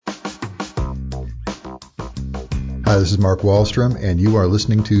Hi, this is Mark Wallstrom, and you are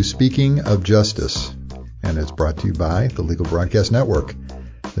listening to Speaking of Justice, and it's brought to you by the Legal Broadcast Network,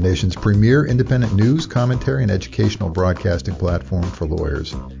 the nation's premier independent news, commentary, and educational broadcasting platform for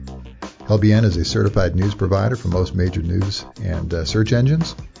lawyers. LBN is a certified news provider for most major news and search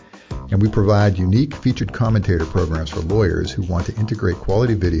engines, and we provide unique featured commentator programs for lawyers who want to integrate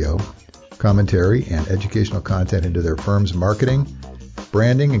quality video, commentary, and educational content into their firm's marketing,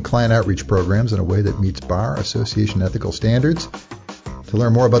 branding, and client outreach programs in a way that meets Bar Association ethical standards. To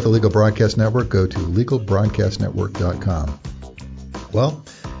learn more about the Legal Broadcast Network, go to legalbroadcastnetwork.com. Well,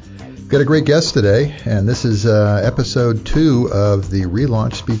 we've got a great guest today, and this is episode 2 of the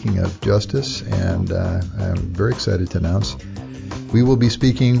relaunch Speaking of Justice, and I'm very excited to announce we will be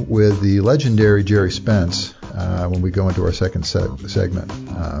speaking with the legendary Gerry Spence when we go into our second segment.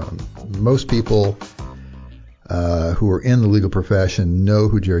 Most people who are in the legal profession know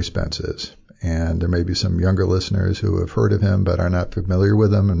who Gerry Spence is, and there may be some younger listeners who have heard of him but are not familiar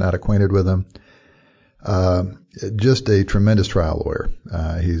with him and not acquainted with him. Just a tremendous trial lawyer.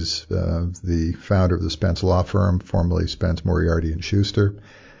 He's the founder of the Spence Law Firm, formerly Spence, Moriarty & Schuster.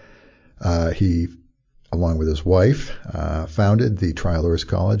 He, along with his wife, founded the Trial Lawyers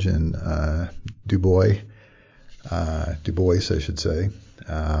College in DuBois, I should say,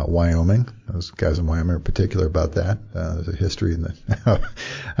 Wyoming. Those guys in Wyoming are particular about that. There's a history in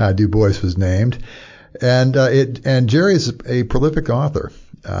how DuBois was named. And Gerry is a prolific author,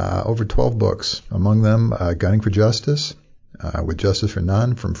 over 12 books, among them Gunning for Justice, With Justice for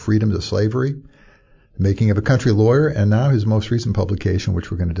None, From Freedom to Slavery, Making of a Country Lawyer, and now his most recent publication,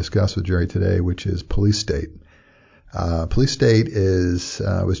 which we're going to discuss with Gerry today, which is Police State. Police State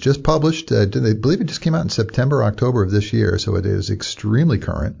was just published. I believe it just came out in September, October of this year, so it is extremely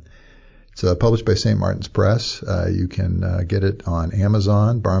current. It's published by St. Martin's Press. You can get it on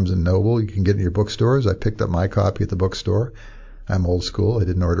Amazon, Barnes & Noble. You can get it in your bookstores. I picked up my copy at the bookstore. I'm old school. I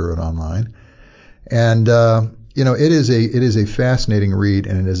didn't order it online. And it is a fascinating read,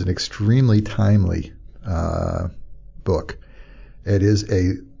 and it is an extremely timely book. It is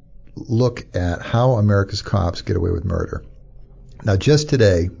a look at how America's cops get away with murder. Now, just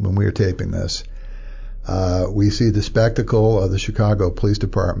today, when we are taping this, we see the spectacle of the Chicago Police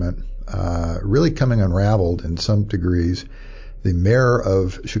Department really coming unraveled in some degrees. The mayor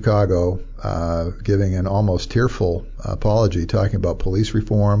of Chicago giving an almost tearful apology, talking about police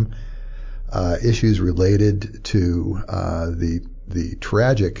reform, issues related to the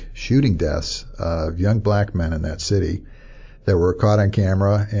tragic shooting deaths of young black men in that city that were caught on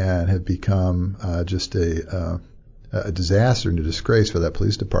camera and have become just a disaster and a disgrace for that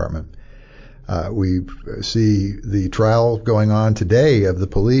police department. We see the trial going on today of the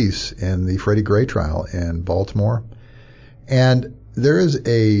police in the Freddie Gray trial in Baltimore. And there is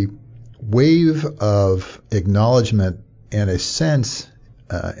a wave of acknowledgement and a sense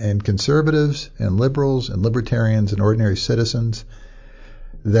in conservatives and liberals and libertarians and ordinary citizens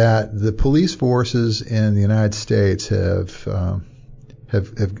that the police forces in the United States have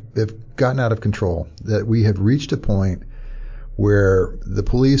gotten out of control, that we have reached a point where the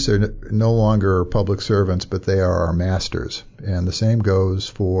police are no longer public servants, but they are our masters. And the same goes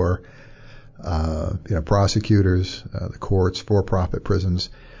for prosecutors, the courts, for-profit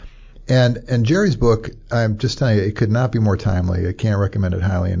prisons. And Gerry's book, I'm just telling you, it could not be more timely. I can't recommend it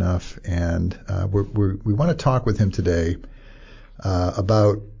highly enough. And we want to talk with him today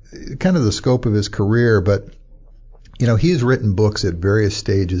about kind of the scope of his career, but he has written books at various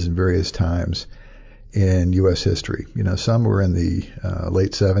stages and various times in U.S. history. Some were in the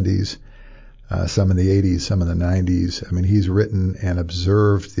late 70s, some in the 80s, some in the 90s. I mean, he's written and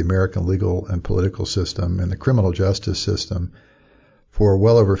observed the American legal and political system and the criminal justice system for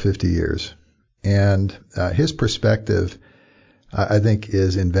well over 50 years. And his perspective, I think,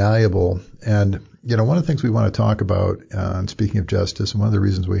 is invaluable. And one of the things we want to talk about on Speaking of Justice, and one of the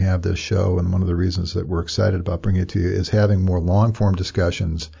reasons we have this show, and one of the reasons that we're excited about bringing it to you, is having more long-form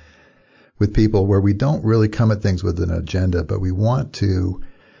discussions with people where we don't really come at things with an agenda, but we want to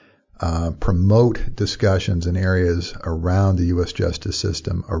promote discussions in areas around the U.S. justice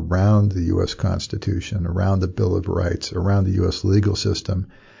system, around the U.S. Constitution, around the Bill of Rights, around the U.S. legal system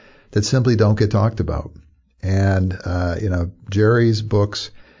that simply don't get talked about. And, Gerry's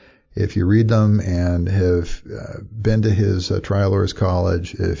books, if you read them and have been to his Trial Lawyers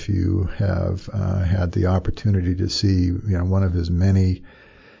College, if you have had the opportunity to see, one of his many,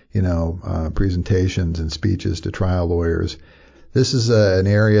 presentations and speeches to trial lawyers, this is an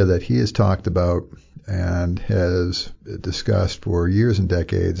area that he has talked about and has discussed for years and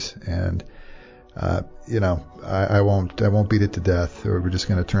decades. And I won't beat it to death. We're just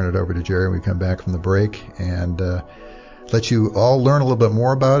going to turn it over to Jerry when we come back from the break and let you all learn a little bit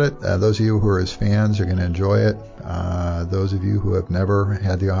more about it. Those of you who are his fans are going to enjoy it. Those of you who have never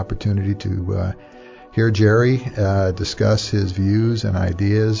had the opportunity to hear Jerry discuss his views and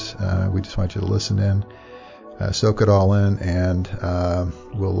ideas, we just want you to listen in, soak it all in, and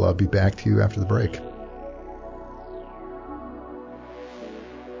we'll be back to you after the break.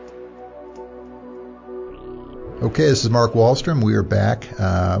 Okay, this is Mark Wallstrom. We are back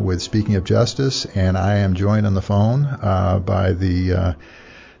with Speaking of Justice, and I am joined on the phone by the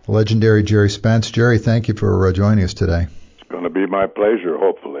legendary Gerry Spence. Jerry, thank you for joining us today. It's going to be my pleasure,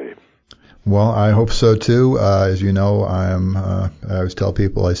 hopefully. Well, I hope so too. As you know, I always tell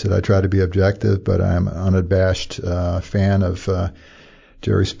people, I said I try to be objective, but I'm an unabashed fan of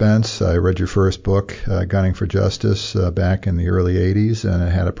Gerry Spence. I read your first book, Gunning for Justice, back in the early 80s, and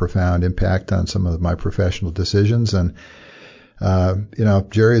it had a profound impact on some of my professional decisions. And,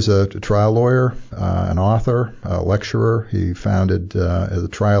 Jerry is a trial lawyer, an author, a lecturer. He founded the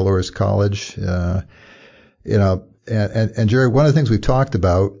Trial Lawyers College, and Jerry, one of the things we've talked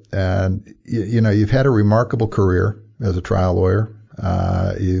about, and you've had a remarkable career as a trial lawyer.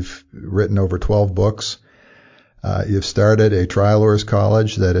 You've written over 12 books. You've started a trial lawyers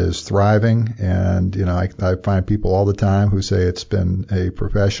college that is thriving, and I find people all the time who say it's been a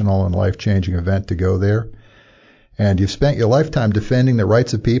professional and life-changing event to go there. And you've spent your lifetime defending the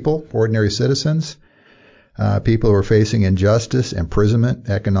rights of people, ordinary citizens, people who are facing injustice, imprisonment,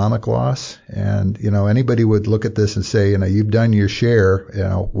 economic loss. And anybody would look at this and say, you've done your share.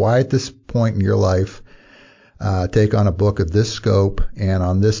 Why at this point in your life take on a book of this scope and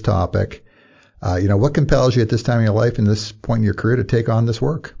on this topic? What compels you at this time in your life and this point in your career to take on this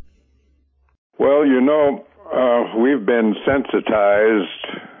work? Well, we've been sensitized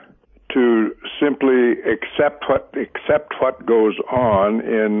to simply accept what goes on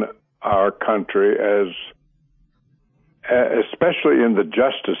in our country, especially in the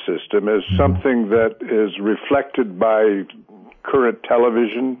justice system, as something that is reflected by current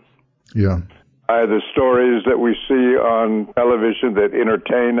television. Yeah. By the stories that we see on television that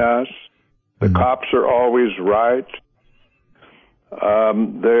entertain us. The cops are always right.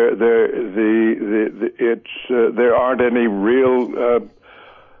 There aren't any real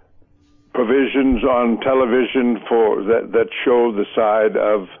provisions on television that show the side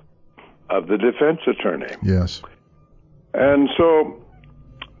of the defense attorney. Yes. And so,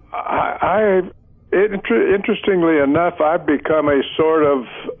 interestingly enough, I've become a sort of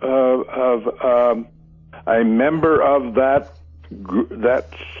a member of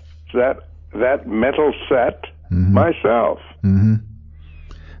that mental set myself. Mm-hmm.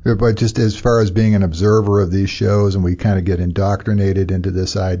 But just as far as being an observer of these shows, and we kind of get indoctrinated into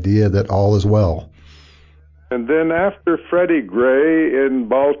this idea that all is well. And then after Freddie Gray in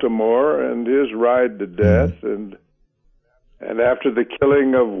Baltimore and his ride to death, and after the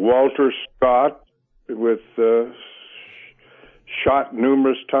killing of Walter Scott with shot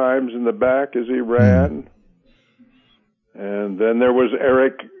numerous times in the back as he ran, and then there was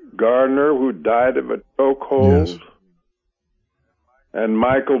Eric Garner, who died of a chokehold, yes. And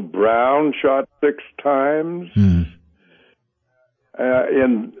Michael Brown shot 6 times, and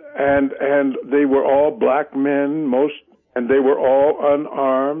they were all black men, and they were all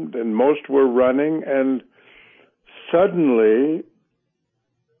unarmed, and most were running. And suddenly,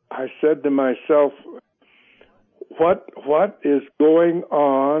 I said to myself, "What is going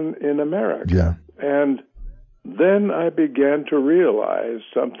on in America?" Yeah. And then I began to realize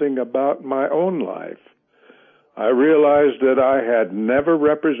something about my own life. I realized that I had never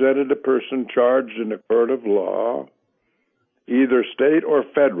represented a person charged in a court of law, either state or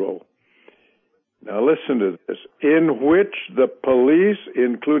federal. Now listen to this. In which the police,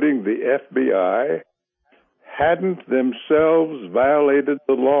 including the FBI, hadn't themselves violated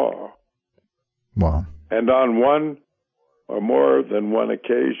the law. Wow. And on one or more than one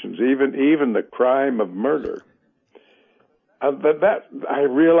occasions, even the crime of murder. But that I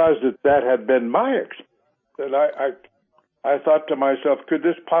realized that had been my experience. And I thought to myself, could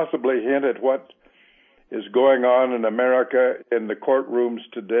this possibly hint at what is going on in America in the courtrooms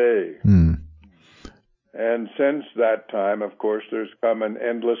today? And since that time, of course, there's come an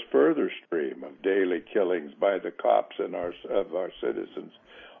endless further stream of daily killings by the cops of our citizens.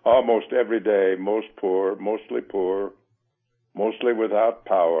 Almost every day, mostly poor, mostly without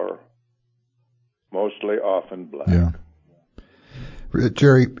power, mostly often black. Yeah.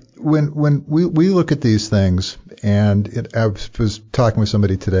 Jerry, when we look at these things, and I was talking with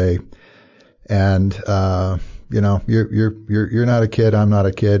somebody today, and you're not a kid. I'm not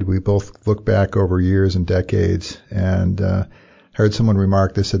a kid. We both look back over years and decades, and heard someone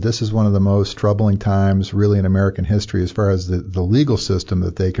remark. They said this is one of the most troubling times, really, in American history, as far as the legal system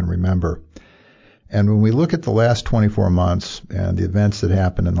that they can remember. And when we look at the last 24 months and the events that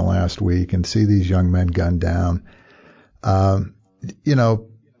happened in the last week, and see these young men gunned down, and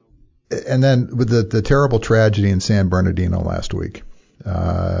then with the terrible tragedy in San Bernardino last week,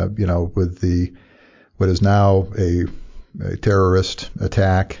 with what is now a terrorist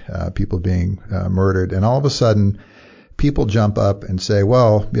attack, people being murdered, and all of a sudden people jump up and say,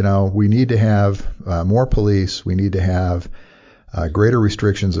 well, we need to have more police, we need to have greater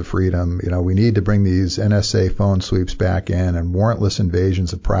restrictions of freedom, we need to bring these NSA phone sweeps back in and warrantless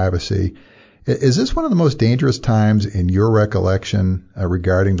invasions of privacy. Is this one of the most dangerous times in your recollection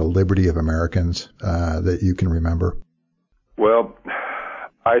regarding the liberty of Americans that you can remember? Well,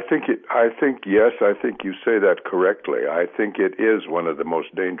 I think yes, I think you say that correctly. I think it is one of the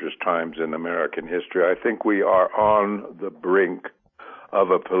most dangerous times in American history. I think we are on the brink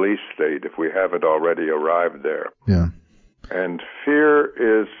of a police state if we haven't already arrived there. Yeah. And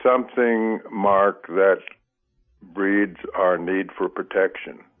fear is something, Mark, that breeds our need for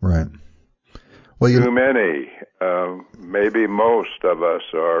protection. Right. Well, too many, maybe most of us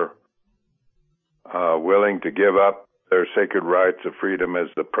are willing to give up their sacred rights of freedom as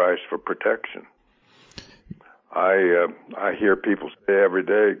the price for protection. I hear people say every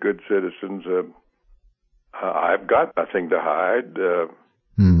day, good citizens, I've got nothing to hide,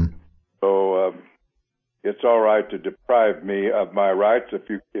 so it's all right to deprive me of my rights if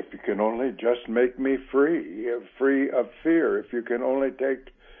you can only just make me free of fear, if you can only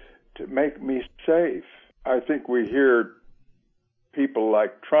to make me safe. I think we hear people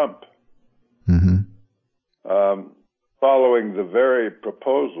like Trump following the very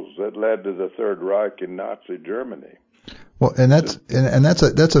proposals that led to the Third Reich in Nazi Germany. Well, and that's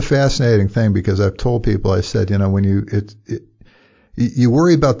a fascinating thing, because I've told people, I said, when you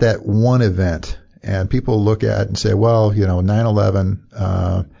worry about that one event, and people look at it and say, well,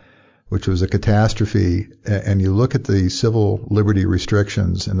 9/11, which was a catastrophe, and you look at the civil liberty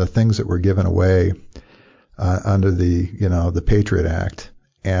restrictions and the things that were given away under the Patriot Act,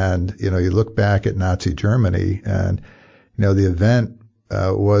 and you look back at Nazi Germany, and the event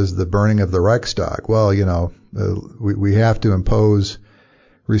was the burning of the Reichstag. Well, we have to impose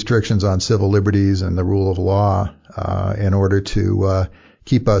restrictions on civil liberties and the rule of law in order to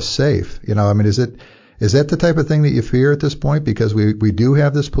keep us safe. Is that the type of thing that you fear at this point? Because we do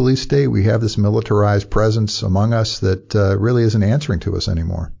have this police state, we have this militarized presence among us that really isn't answering to us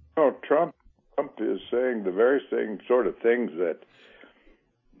anymore. Oh, Trump is saying the very same sort of things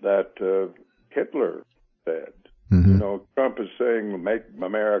that Hitler said. Trump is saying, make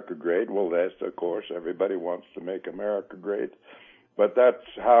America great. Well, that's, of course, everybody wants to make America great. But that's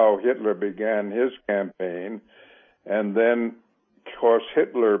how Hitler began his campaign. And then, of course,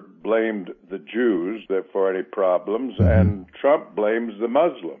 Hitler blamed the Jews for any problems, and Trump blames the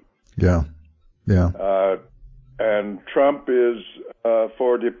Muslims. Yeah. And Trump is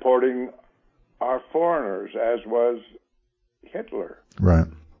for deporting our foreigners, as was Hitler. Right.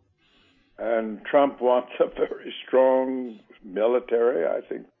 And Trump wants a very strong military. I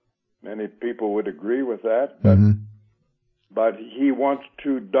think many people would agree with that. But he wants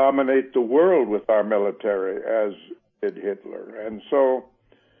to dominate the world with our military, as did Hitler. And so,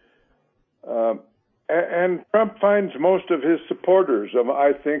 and Trump finds most of his supporters,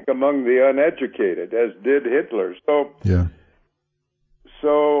 I think, among the uneducated, as did Hitler.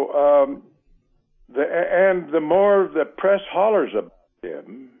 And the more the press hollers about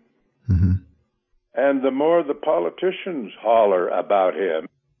him, and the more the politicians holler about him,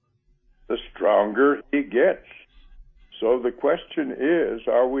 the stronger he gets. So the question is,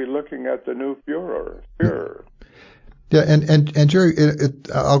 are we looking at the new Führer? Yeah, and Jerry,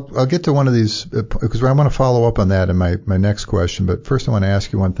 I'll get to one of these because I want to follow up on that in my next question. But first, I want to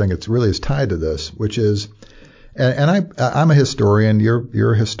ask you one thing that really is tied to this, which is, and I'm a historian.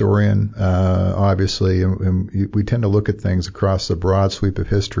 You're a historian, obviously, and we tend to look at things across the broad sweep of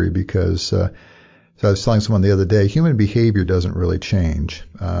history because. So I was telling someone the other day, human behavior doesn't really change,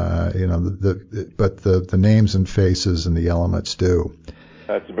 but the names and faces and the elements do.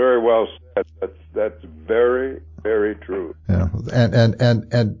 That's very well said. That's very, very true. Yeah,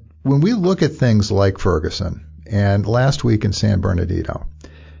 and when we look at things like Ferguson and last week in San Bernardino,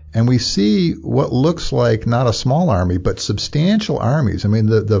 and we see what looks like not a small army, but substantial armies. I mean,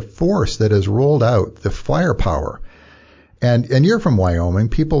 the force that is rolled out, the firepower. And you're from Wyoming.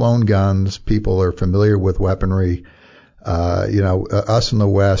 People own guns. People are familiar with weaponry. Us in the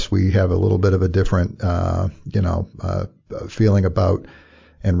West, we have a little bit of a different, feeling about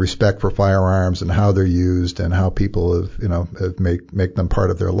and respect for firearms and how they're used and how people have make them part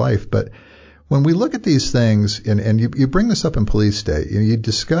of their life. But when we look at these things, and you bring this up in Police State, you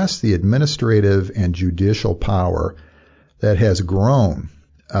discuss the administrative and judicial power that has grown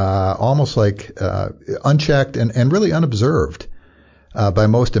almost like unchecked and really unobserved by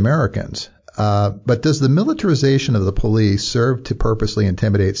most Americans. But does the militarization of the police serve to purposely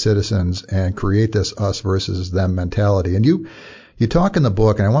intimidate citizens and create this us versus them mentality? And you talk in the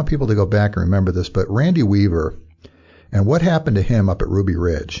book, and I want people to go back and remember this, but Randy Weaver and what happened to him up at Ruby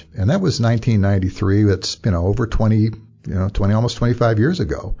Ridge, and that was 1993. That's over 20 almost 25 years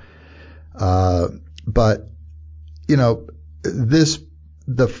ago. But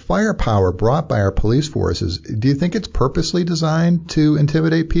the firepower brought by our police forces, do you think it's purposely designed to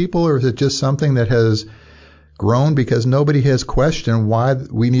intimidate people, or is it just something that has grown because nobody has questioned why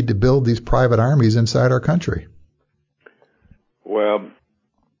we need to build these private armies inside our country? Well,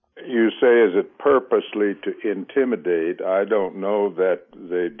 you say, is it purposely to intimidate? I don't know that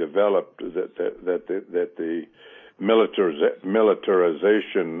they developed that the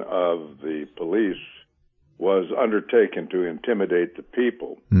militarization of the police was undertaken to intimidate the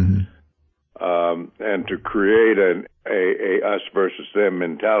people, and to create a us versus them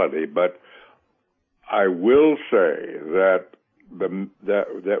mentality. But I will say that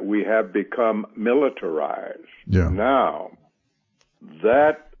that we have become militarized now.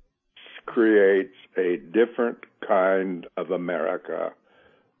 That creates a different kind of America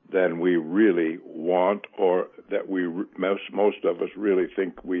than we really want, or that most of us really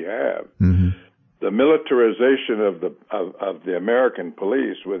think we have. Mm-hmm. The militarization of the American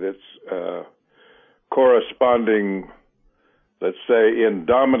police, with its corresponding, let's say,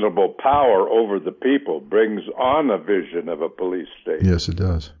 indomitable power over the people, brings on a vision of a police state. Yes, it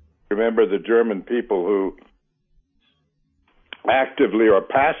does. Remember the German people who actively or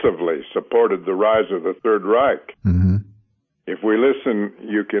passively supported the rise of the Third Reich. Mm-hmm. If we listen,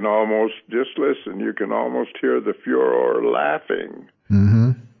 you can almost hear the Fuhrer laughing.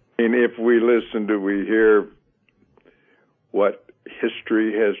 Mm-hmm. And if we listen, do we hear what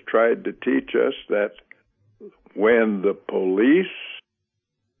history has tried to teach us, that when the police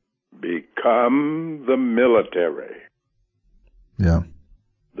become the military,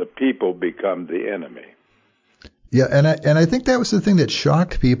 the people become the enemy. Yeah, and I think that was the thing that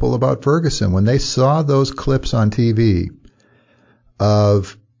shocked people about Ferguson when they saw those clips on TV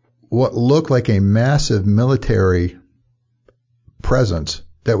of what looked like a massive military presence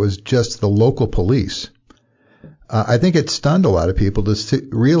that was just the local police. I think it stunned a lot of people to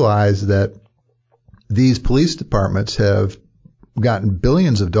realize that these police departments have gotten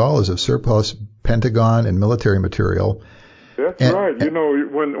billions of dollars of surplus Pentagon and military material. That's right.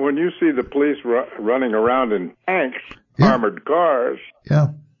 When you see the police running around in tanks, armored cars,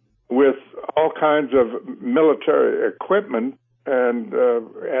 with all kinds of military equipment, and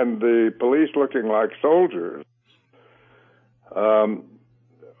the police looking like soldiers,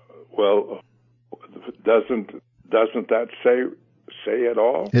 well, doesn't that say it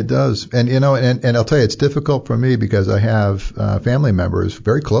all? It does. And and I'll tell you, it's difficult for me because I have family members,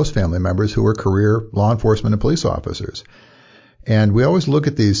 very close family members, who are career law enforcement and police officers. And we always look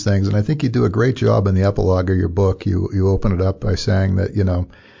at these things, and I think you do a great job in the epilogue of your book. You open it up by saying that,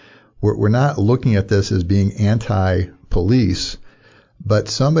 we're not looking at this as being anti-police, but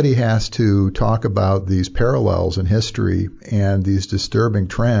somebody has to talk about these parallels in history and these disturbing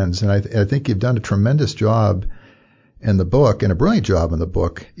trends. And I think you've done a tremendous job in the book, and a brilliant job in the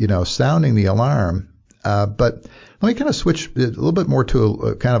book, sounding the alarm. But let me kind of switch a little bit more to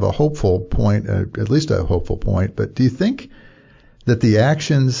a kind of a hopeful point, at least a hopeful point. But do you think that the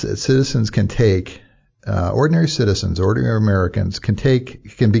actions that citizens can take, ordinary citizens, ordinary Americans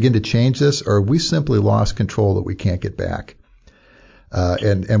can begin to change this, or have we simply lost control that we can't get back?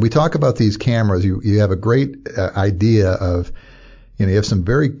 And we talk about these cameras. You have a great idea of, you have some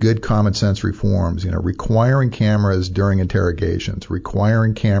very good common sense reforms, requiring cameras during interrogations,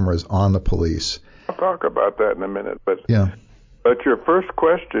 requiring cameras on the police. I'll talk about that in a minute. But your first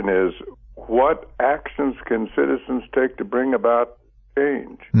question is, what actions can citizens take to bring about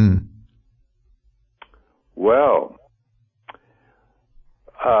change? Well,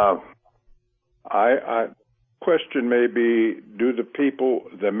 I question may be, do the people,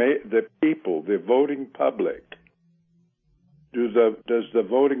 the voting public, does the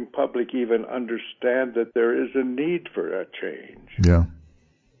voting public even understand that there is a need for a change? Yeah.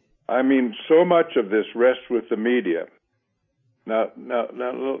 I mean, so much of this rests with the media. Now,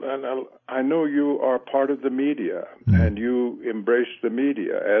 I know you are part of the media, and you embrace the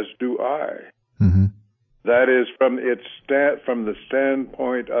media, as do I. Mm-hmm. That is from the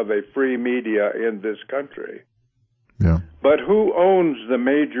standpoint of a free media in this country. Yeah. But who owns the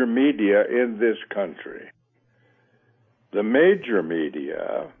major media in this country? The major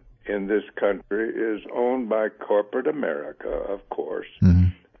media in this country is owned by corporate America, of course, Mm-hmm.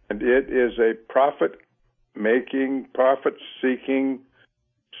 and it is a profit-making, profit-seeking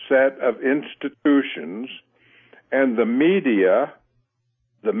set of institutions, and the media,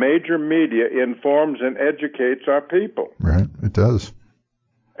 the major media, informs and educates our people. Right, it does.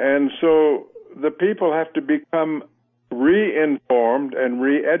 And so the people have to become re-informed and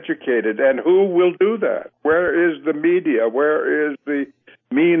re-educated. And who will do that? Where is the media? Where is the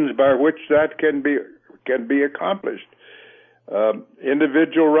means by which that can be accomplished?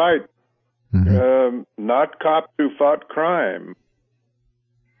 Individual rights, not cops who fought crime,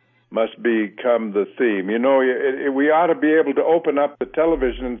 must become the theme. You know, we ought to be able to open up the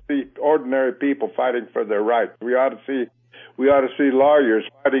television and see ordinary people fighting for their rights. We ought to see lawyers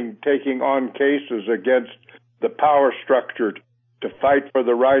taking on cases against the power structure to fight for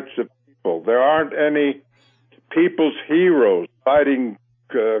the rights of people. There aren't any people's heroes fighting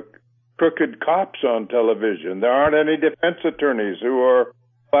crooked cops on television. There aren't any defense attorneys who are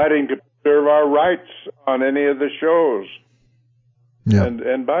fighting to preserve our rights on any of the shows. Yeah.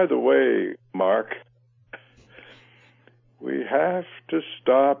 And by the way, Mark, we have to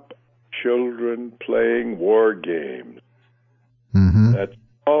stop children playing war games. Mm-hmm. That's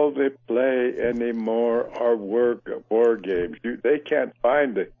all they play anymore are war games. They can't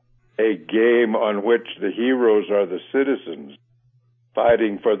find a game on which the heroes are the citizens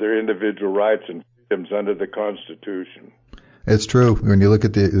fighting for their individual rights and freedoms under the Constitution. It's true. When you look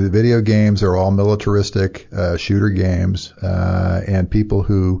at the video games, they're all militaristic shooter games, and people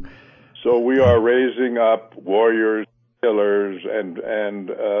who. So we are raising up warriors, killers, and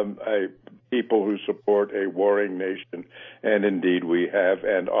people who support a warring nation, and indeed we have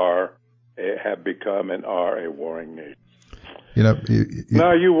and have become and are a warring nation. You know.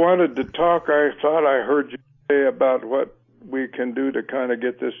 Now you wanted to talk. I thought I heard you say about what we can do to kind of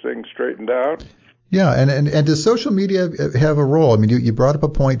get this thing straightened out. Yeah, and does social media have a role? I mean, you brought up a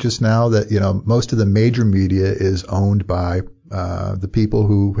point just now that, you know, most of the major media is owned by the people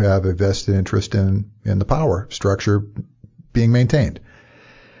who have a vested interest in the power structure being maintained.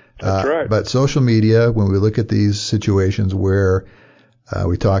 That's right. But social media, when we look at these situations where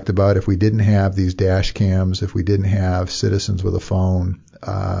we talked about if we didn't have these dash cams, if we didn't have citizens with a phone,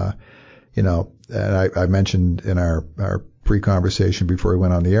 you know, and I mentioned in our pre-conversation before we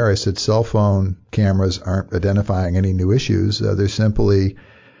went on the air, I said cell phone cameras aren't identifying any new issues. They're simply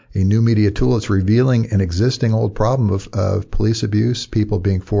a new media tool. It's revealing an existing old problem of police abuse, people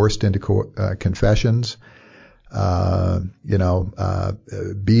being forced into confessions,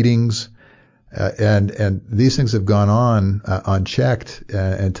 beatings, and these things have gone on unchecked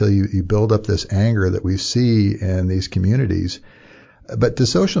until you build up this anger that we see in these communities. But the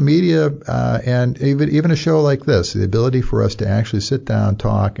social media and even a show like this, the ability for us to actually sit down,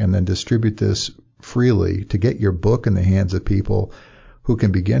 talk, and then distribute this freely, to get your book in the hands of people who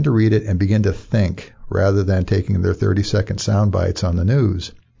can begin to read it and begin to think rather than taking their 30-second sound bites on the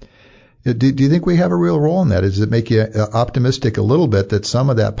news. Do you think we have a real role in that? Does it make you optimistic a little bit that some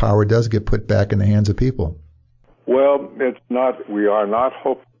of that power does get put back in the hands of people? Well, it's not. We are not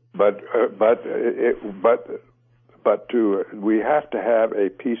hopeful, we have to have a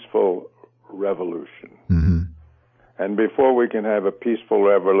peaceful revolution. Mm-hmm. And before we can have a peaceful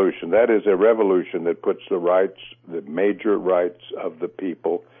revolution, that is a revolution that puts the major rights of the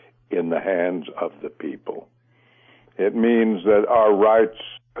people in the hands of the people. It means that our rights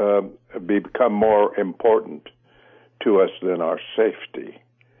become more important to us than our safety.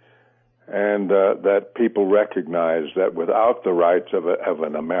 And that people recognize that without the rights of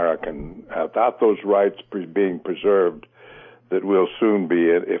an American, without those rights being preserved, that we'll soon be,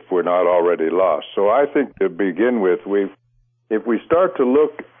 if we're not already, lost. So I think to begin with, if we start to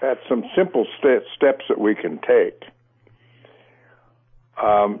look at some simple steps that we can take,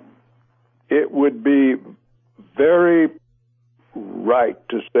 it would be very right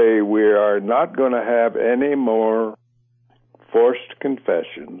to say we are not going to have any more forced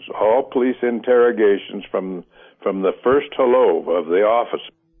confessions. All police interrogations from the first hello of the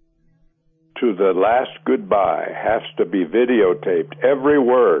officer to the last goodbye has to be videotaped, every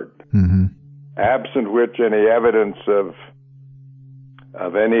word, absent which any evidence of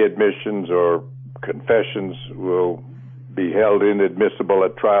any admissions or confessions will be held inadmissible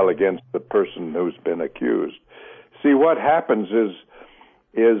at trial against the person who's been accused. See, what happens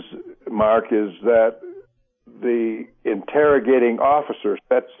is Mark, is that the interrogating officer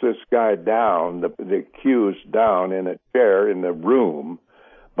sets this guy down, the accused down in a chair in the room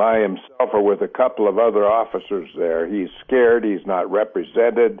by himself or with a couple of other officers there. He's scared. He's not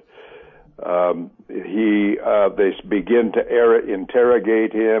represented. They begin to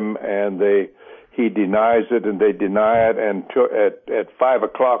interrogate him, and he denies it, and they deny it. And at 5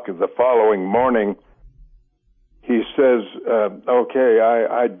 o'clock the following morning, he says, "Okay,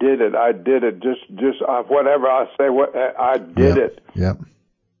 I did it. I did it. Just whatever I say, I did it." Yep.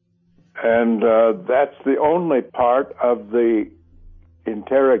 And that's the only part of the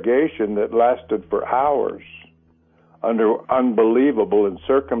interrogation that lasted for hours under unbelievable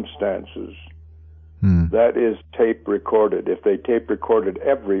circumstances. That is tape recorded. If they tape recorded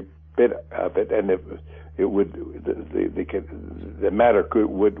every bit of it, and it would, the matter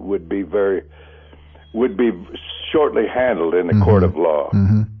would be shortly handled in a court of law.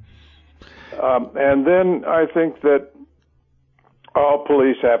 And then I think that all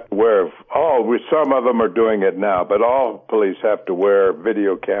police have to wear, some of them are doing it now, but all police have to wear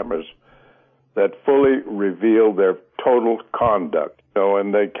video cameras that fully reveal their total conduct,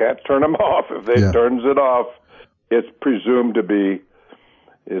 and they can't turn them off. If they turns it off, it's presumed to be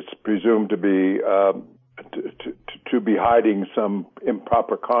hiding some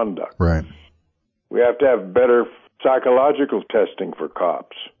improper conduct. Right. We have to have better psychological testing for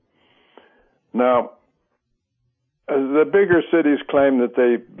cops. Now, the bigger cities claim that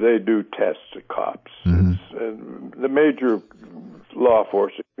they do tests of cops. The major law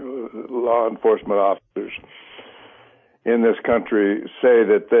enforcement officers in this country say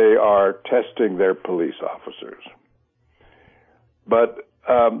that they are testing their police officers. But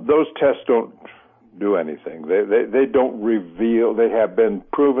those tests don't do anything. They don't reveal. They have been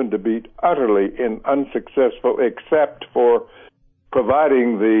proven to be utterly unsuccessful, except for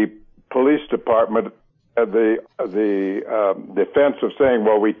providing the police department the defense of saying,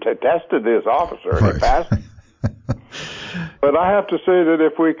 "Well, we tested this officer and he passed." But I have to say that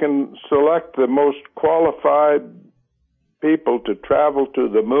if we can select the most qualified people to travel to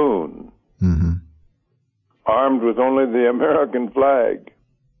the moon, armed with only the American flag,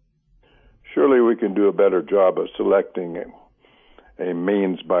 surely we can do a better job of selecting a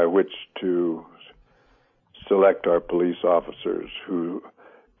means by which to select our police officers who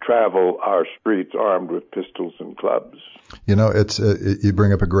travel our streets armed with pistols and clubs. You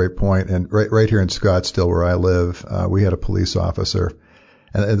bring up a great point, and right here in Scottsdale, where I live, we had a police officer,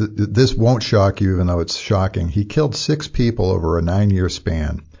 and this won't shock you, even though it's shocking. He killed 6 people over a 9-year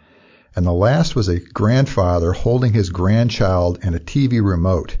span, and the last was a grandfather holding his grandchild and a TV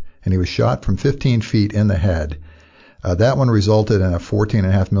remote, and he was shot from 15 feet in the head. That one resulted in a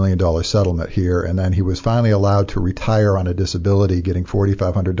 $14.5 million settlement here, and then he was finally allowed to retire on a disability, getting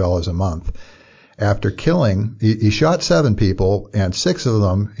 $4,500 a month. After killing, he shot 7 people, and 6 of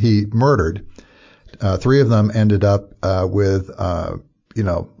them he murdered. 3 of them ended up with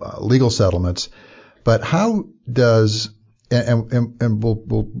legal settlements. But how does, and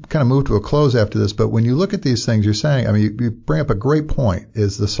we'll kind of move to a close after this, but when you look at these things, you're saying, you bring up a great point,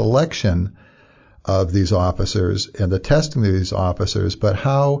 is the selection of these officers and the testing of these officers, but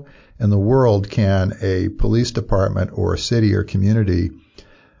how in the world can a police department or a city or community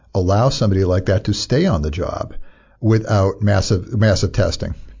allow somebody like that to stay on the job without massive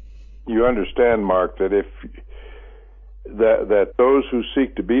testing? You understand, Mark, that that those who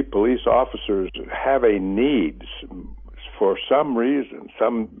seek to be police officers have a need for some reason,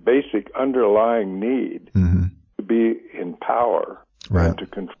 some basic underlying need to be in power and to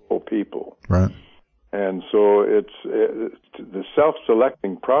control people. Right. And so the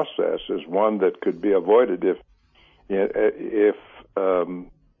self-selecting process is one that could be avoided if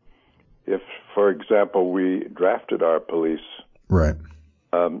for example, we drafted our police, right,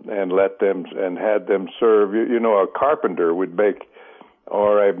 and let them and had them serve. A carpenter would make,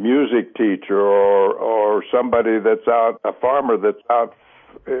 or a music teacher, or somebody that's out, a farmer that's out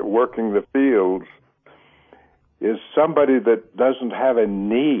working the fields, is somebody that doesn't have a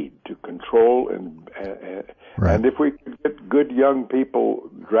need to control and if we could get good young people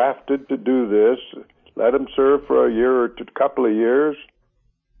drafted to do this, let them serve for a year or a couple of years,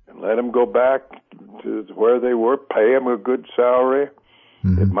 and let them go back to where they were, pay them a good salary.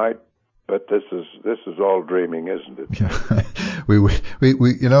 It might, but this is all dreaming, isn't it? we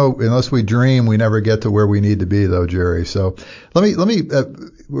unless we dream, we never get to where we need to be, though, Jerry. So let me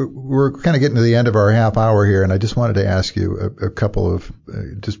we're kind of getting to the end of our half hour here, and I just wanted to ask you a couple of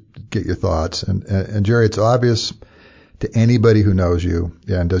just get your thoughts. And Jerry, it's obvious to anybody who knows you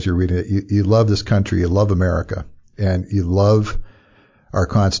and does your reading that you love this country, you love America, and you love our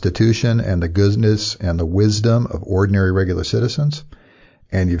Constitution and the goodness and the wisdom of ordinary regular citizens,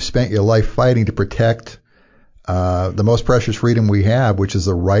 and you've spent your life fighting to protect the most precious freedom we have, which is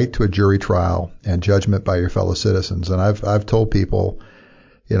the right to a jury trial and judgment by your fellow citizens. And I've told people,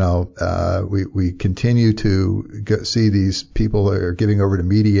 we continue to see these people that are giving over to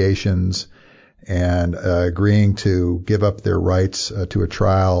mediations and agreeing to give up their rights to a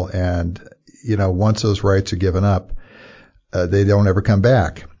trial. And, once those rights are given up, they don't ever come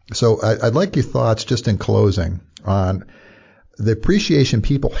back. So I'd like your thoughts just in closing on the appreciation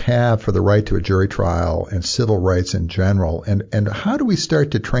people have for the right to a jury trial and civil rights in general, and how do we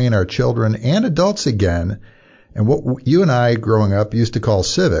start to train our children and adults again, and what you and I growing up used to call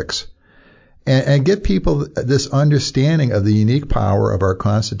civics, and get people this understanding of the unique power of our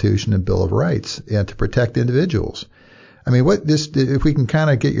Constitution and Bill of Rights and to protect individuals. I mean, if we can kind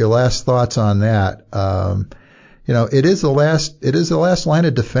of get your last thoughts on that, it is the last line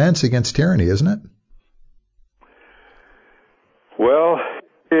of defense against tyranny, isn't it? Well,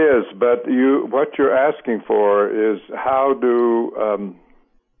 it is, but what you're asking for is how do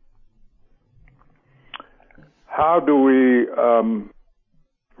we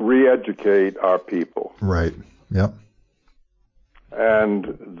re-educate our people? Right. Yep.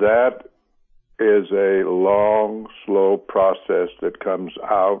 And that is a long, slow process that comes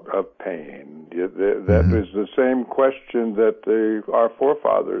out of pain. That is the same question that our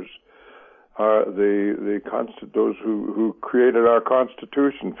forefathers, those who created our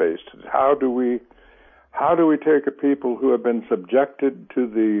Constitution, faced. How do we take a people who have been subjected to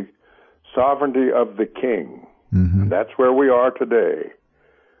the sovereignty of the king? Mm-hmm. And that's where we are today.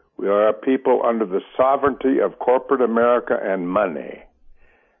 We are a people under the sovereignty of corporate America and money.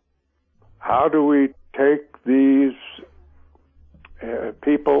 How do we take these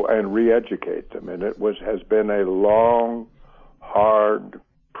people and re-educate them? And has been a long, hard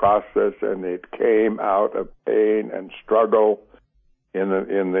process, and it came out of pain and struggle in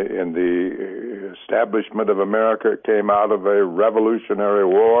the establishment of America. It came out of a Revolutionary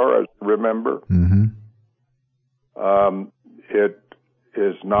War, as you remember. Mm-hmm. It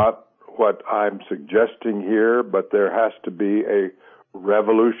is not what I'm suggesting here, but there has to be a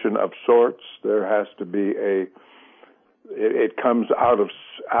revolution of sorts. There has to be it comes out of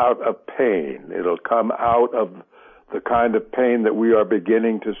pain. It'll come out of the kind of pain that we are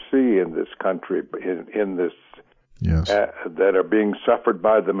beginning to see in this country, in this, yes, that are being suffered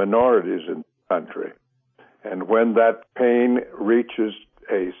by the minorities in the country. And when that pain reaches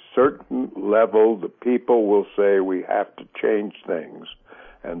a certain level, the people will say we have to change things,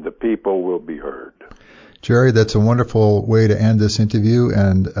 and the people will be heard. Jerry, that's a wonderful way to end this interview,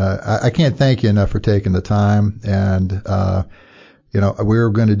 and I can't thank you enough for taking the time. And we're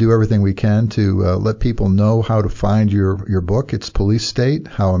going to do everything we can to let people know how to find your book. It's Police State: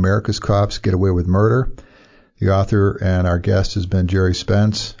 How America's Cops Get Away with Murder. The author and our guest has been Gerry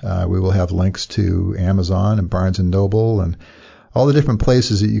Spence. We will have links to Amazon and Barnes and Noble and all the different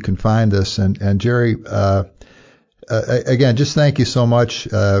places that you can find this. And Jerry, again, just thank you so much,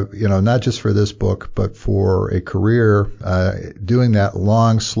 not just for this book, but for a career doing that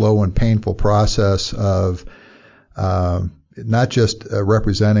long, slow, and painful process of not just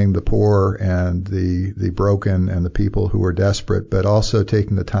representing the poor and the broken and the people who are desperate, but also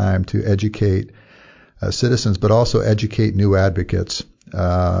taking the time to educate citizens, but also educate new advocates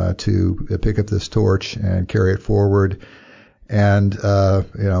to pick up this torch and carry it forward. And,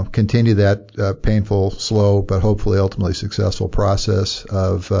 continue that painful, slow, but hopefully ultimately successful process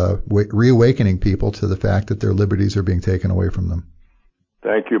of reawakening people to the fact that their liberties are being taken away from them.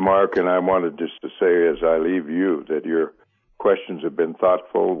 Thank you, Mark. And I wanted just to say as I leave you that your questions have been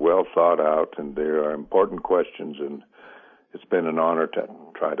thoughtful, well thought out, and they are important questions. And it's been an honor to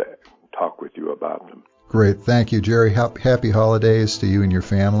try to talk with you about them. Great. Thank you, Jerry. Happy holidays to you and your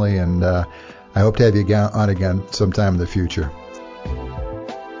family. And I hope to have you on again sometime in the future.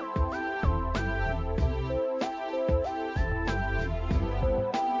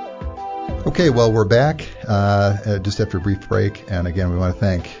 Okay, well, we're back just after a brief break. And again, we want to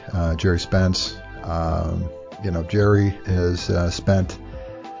thank Gerry Spence. Jerry has spent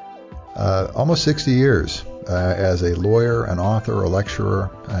almost 60 years as a lawyer, an author, a lecturer,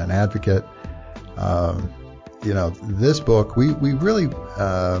 an advocate. This book, we really,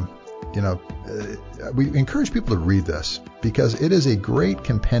 we encourage people to read this because it is a great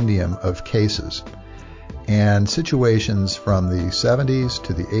compendium of cases and situations from the 70s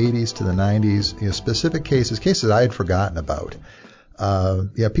to the 80s to the 90s, specific cases I had forgotten about.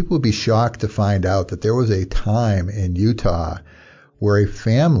 People would be shocked to find out that there was a time in Utah where a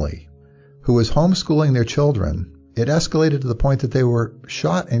family who was homeschooling their children it escalated to the point that they were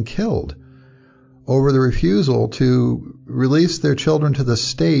shot and killed over the refusal to release their children to the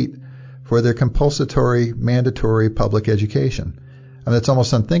state for their compulsory, mandatory public education. I mean, it's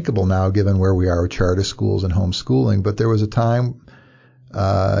almost unthinkable now given where we are with charter schools and homeschooling, but there was a time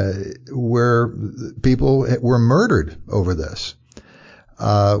where people were murdered over this.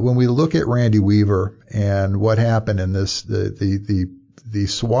 When we look at Randy Weaver and what happened in this, the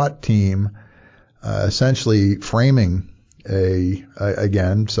SWAT team essentially framing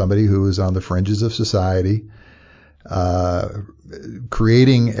again, somebody who is on the fringes of society,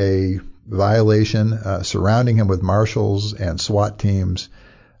 creating a violation, surrounding him with marshals and SWAT teams,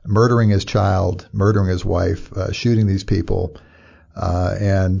 murdering his child, murdering his wife, shooting these people,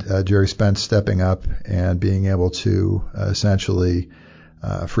 and Jerry Spence stepping up and being able to essentially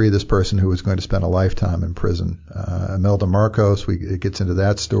free this person who was going to spend a lifetime in prison. Imelda Marcos, it gets into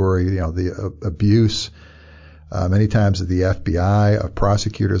that story, the abuse many times of the FBI, of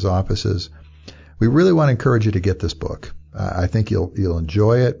prosecutors' offices. We really want to encourage you to get this book. I think you'll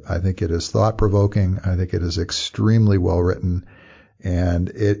enjoy it. I think it is thought-provoking. I think it is extremely well written, and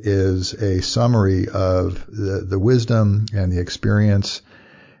it is a summary of the wisdom and the experience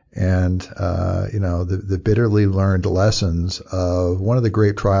and the bitterly learned lessons of one of the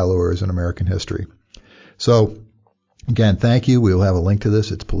great trial lawyers in American history. So, again, thank you. We will have a link to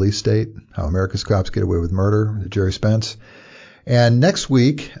this. It's Police State: How America's Cops Get Away with Murder, Jerry Spence. And next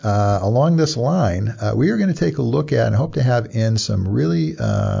week, along this line, we are going to take a look at and hope to have in some really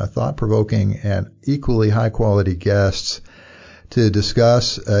thought-provoking and equally high-quality guests to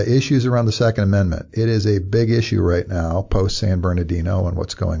discuss issues around the Second Amendment. It is a big issue right now, post-San Bernardino and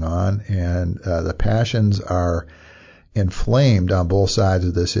what's going on, and the passions are inflamed on both sides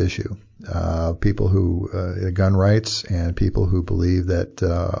of this issue. People who gun rights and people who believe that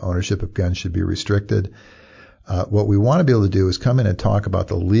ownership of guns should be restricted. What we want to be able to do is come in and talk about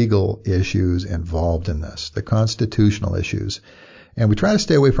the legal issues involved in this, the constitutional issues. And we try to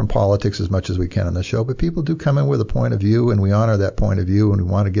stay away from politics as much as we can on the show, but people do come in with a point of view, and we honor that point of view, and we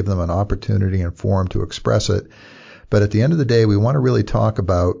want to give them an opportunity and forum to express it. But at the end of the day, we want to really talk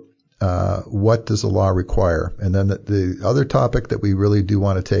about what does the law require. And then the other topic that we really do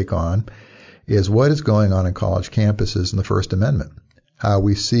want to take on is what is going on in college campuses in the First Amendment. How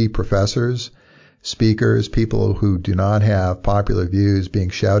we see professors, speakers, people who do not have popular views being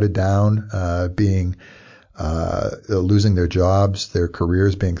shouted down, losing their jobs, their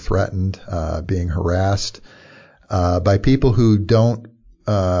careers being threatened, being harassed by people who don't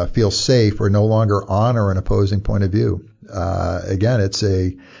feel safe or no longer honor an opposing point of view. Again, it's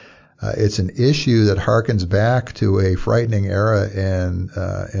an issue that harkens back to a frightening era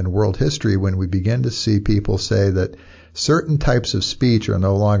in world history when we begin to see people say that certain types of speech are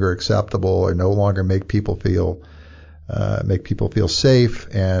no longer acceptable or no longer make people feel safe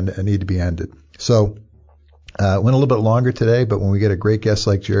and need to be ended. So went a little bit longer today, but when we get a great guest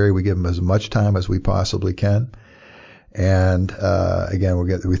like Jerry, we give him as much time as we possibly can. And again,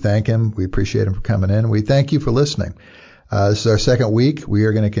 we thank him. We appreciate him for coming in. We thank you for listening. This is our second week. We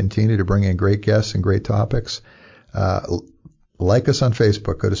are going to continue to bring in great guests and great topics. Like us on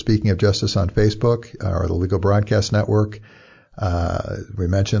Facebook. Go to Speaking of Justice on Facebook or the Legal Broadcast Network. We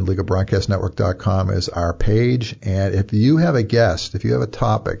mentioned legalbroadcastnetwork.com is our page. And if you have a guest, if you have a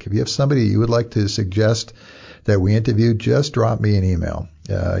topic, if you have somebody you would like to suggest that we interview, just drop me an email.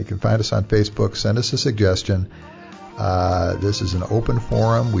 You can find us on Facebook. Send us a suggestion. This is an open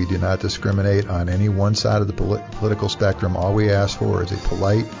forum. We do not discriminate on any one side of the political spectrum. All we ask for is a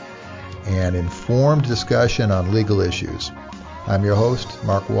polite and informed discussion on legal issues. I'm your host,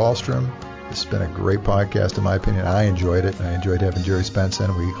 Mark Wallstrom. This has been a great podcast, in my opinion. I enjoyed it. I enjoyed having Jerry Spence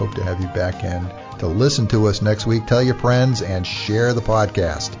in. We hope to have you back in to listen to us next week. Tell your friends and share the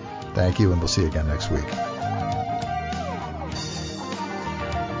podcast. Thank you, and we'll see you again next week.